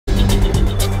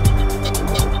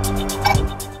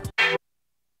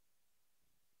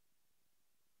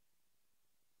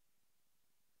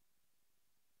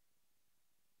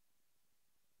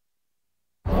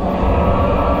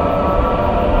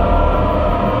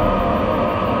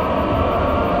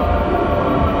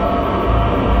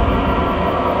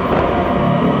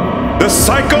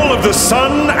cycle of the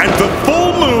sun and the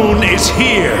full moon is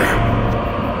here.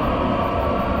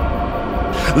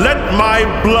 Let my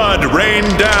blood rain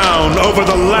down over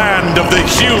the land of the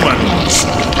humans.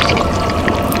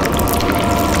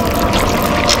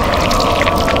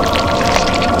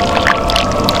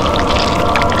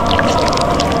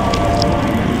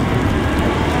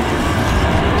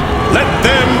 Let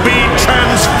them be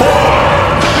transformed.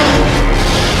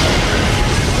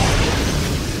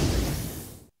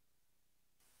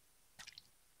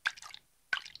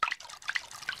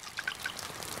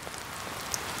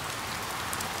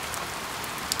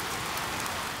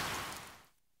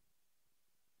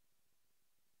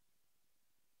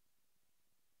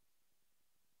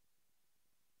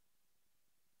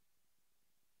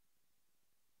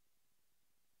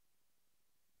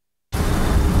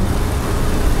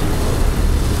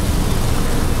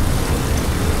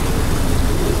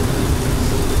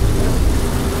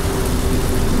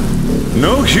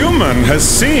 No human has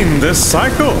seen this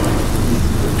cycle.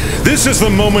 This is the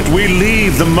moment we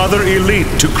leave the Mother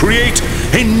Elite to create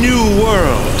a new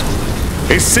world.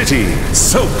 A city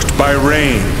soaked by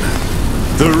rain.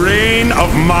 The rain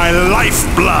of my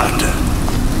lifeblood.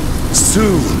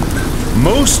 Soon,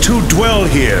 most who dwell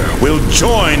here will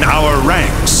join our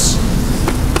ranks.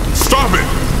 Stop it!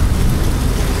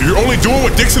 You're only doing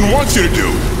what Dixon wants you to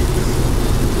do.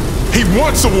 He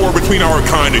wants a war between our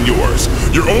kind and yours.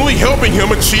 You're only helping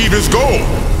him achieve his goal.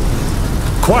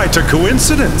 Quite a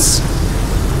coincidence.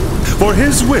 For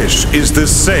his wish is the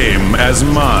same as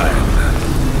mine.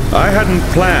 I hadn't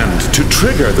planned to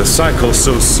trigger the cycle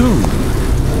so soon,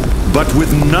 but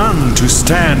with none to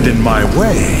stand in my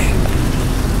way,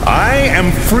 I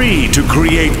am free to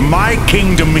create my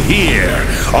kingdom here,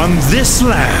 on this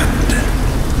land.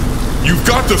 You've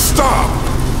got to stop!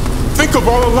 Think of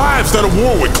all the lives that a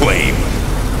war would claim.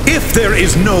 If there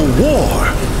is no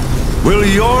war, will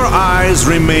your eyes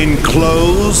remain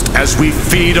closed as we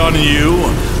feed on you,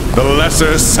 the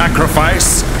lesser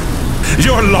sacrifice?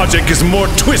 Your logic is more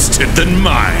twisted than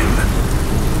mine.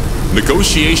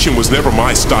 Negotiation was never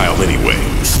my style anyway.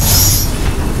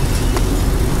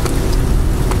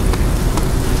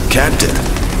 Captain,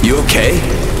 you okay?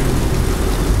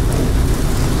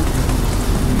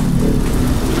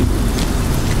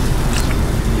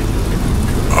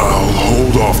 I'll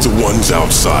hold off the ones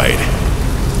outside.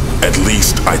 At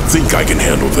least I think I can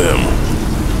handle them.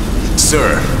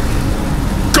 Sir.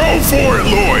 Go for it,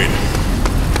 Lloyd!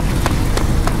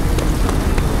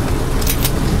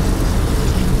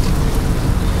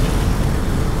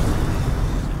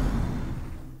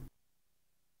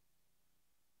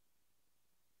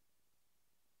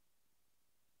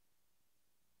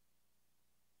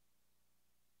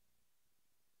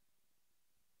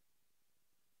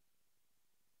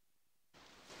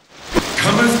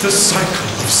 Cometh the cycle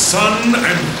of sun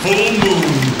and full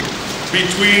moon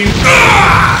between...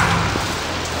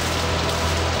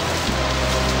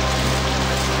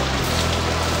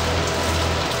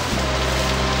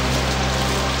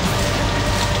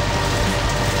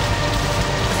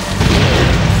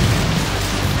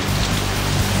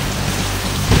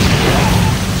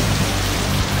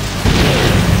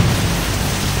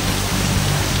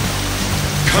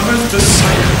 Cometh the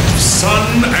cycle of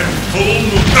sun and full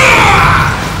moon...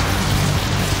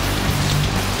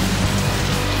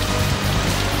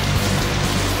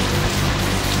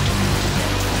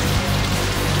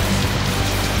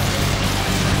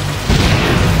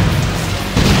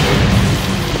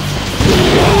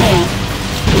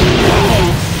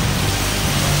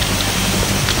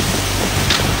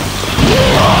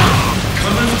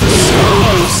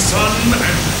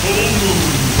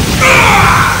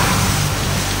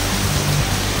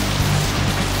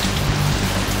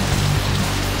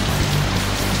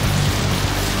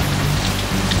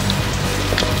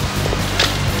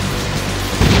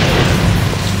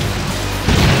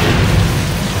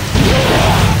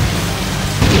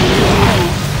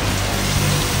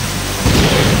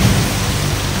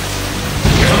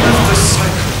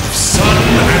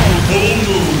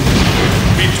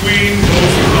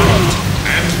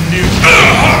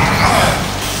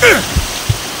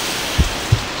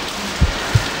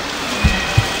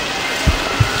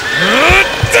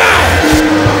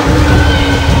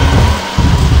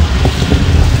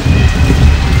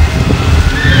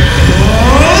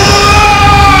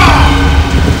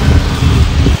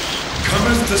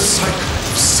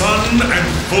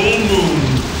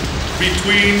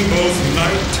 between both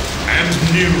night and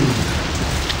noon.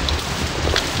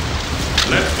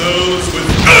 Let those with...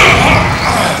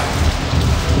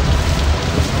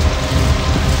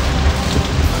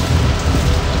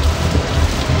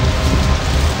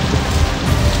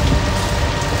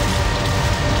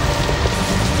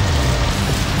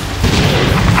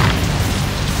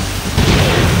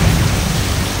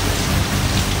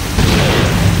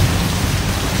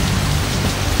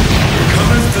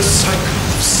 cycle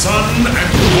of sun and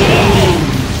full moon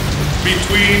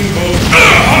between both.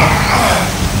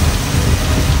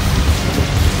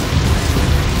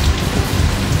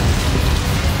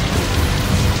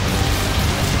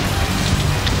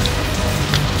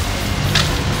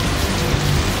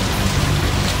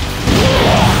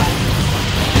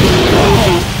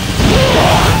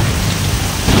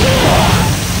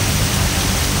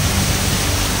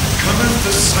 Cometh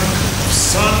the cycle of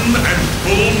sun and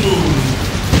full moon.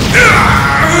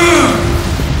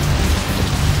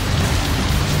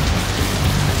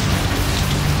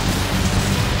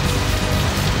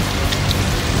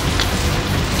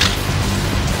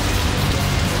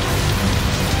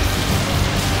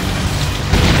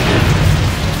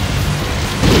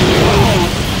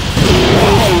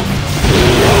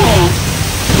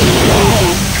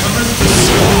 Cometh the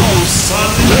cycle of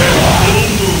sun and full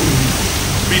moon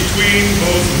between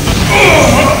both.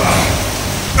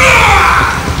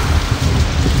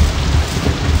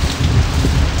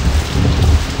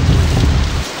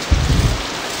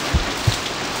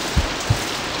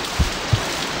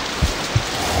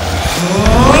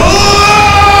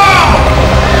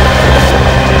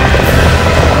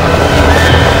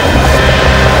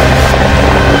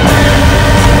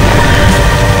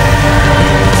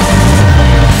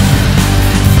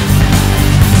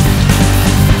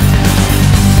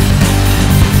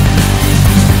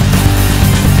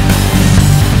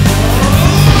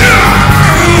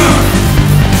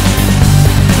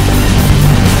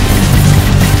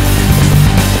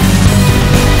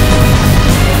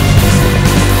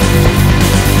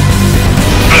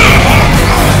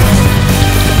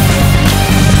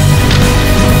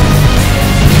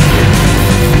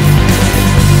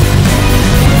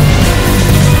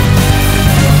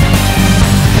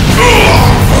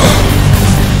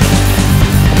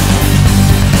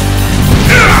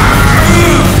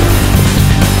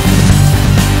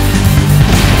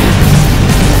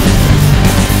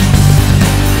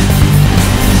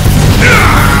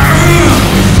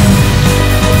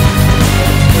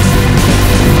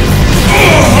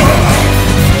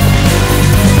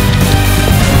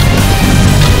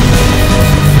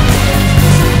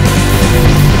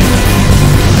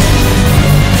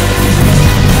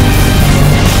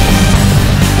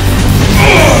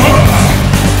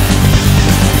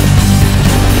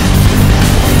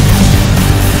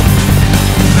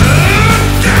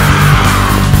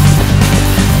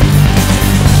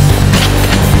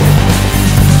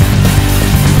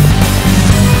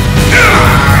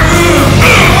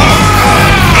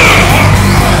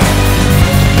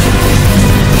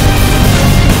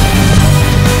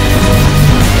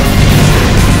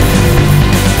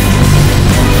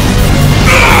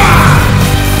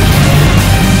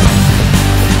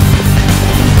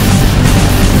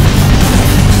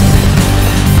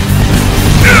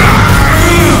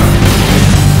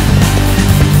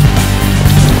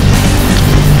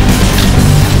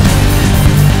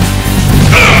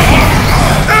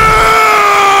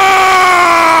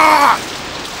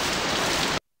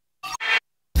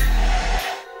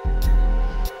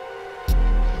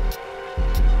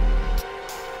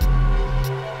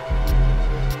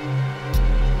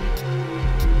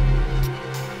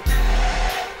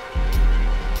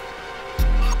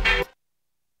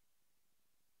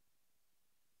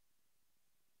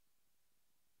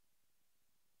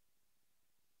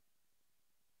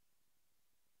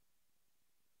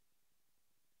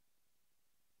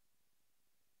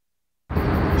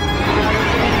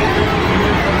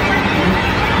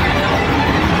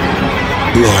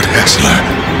 Lord Hessler,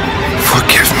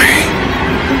 forgive me.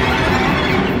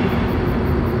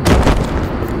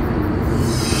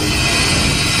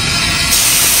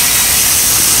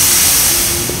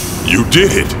 You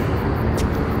did it.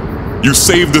 You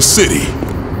saved the city.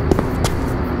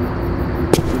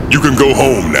 You can go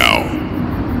home now.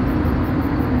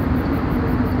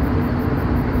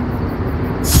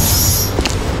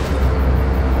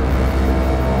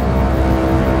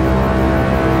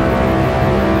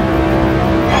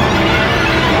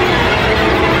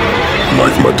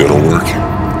 Like my dental work?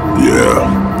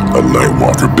 Yeah, a night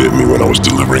walker bit me when I was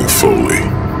delivering Foley.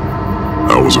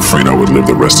 I was afraid I would live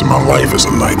the rest of my life as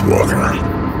a night walker.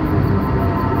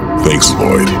 Thanks,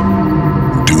 Lloyd.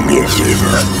 Do me a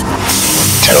favor.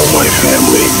 Tell my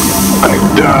family I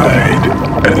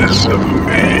died as a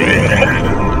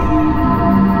man.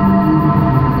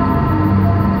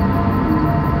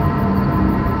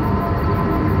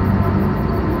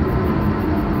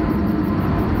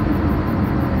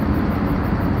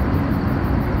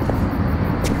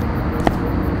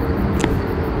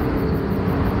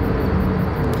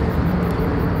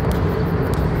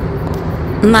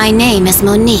 My name is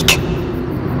Monique.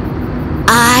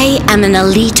 I am an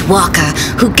elite walker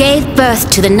who gave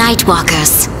birth to the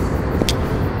Nightwalkers.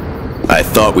 I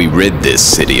thought we rid this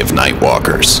city of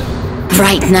Nightwalkers.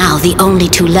 Right now, the only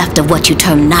two left of what you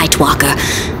term Nightwalker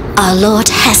are Lord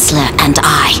Hessler and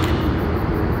I.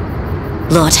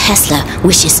 Lord Hessler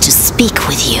wishes to speak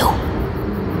with you.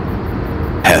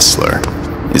 Hessler?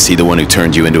 Is he the one who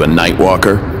turned you into a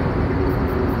Nightwalker?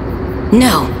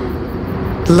 No.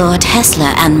 Lord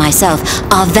Hessler and myself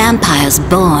are vampires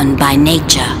born by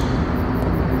nature.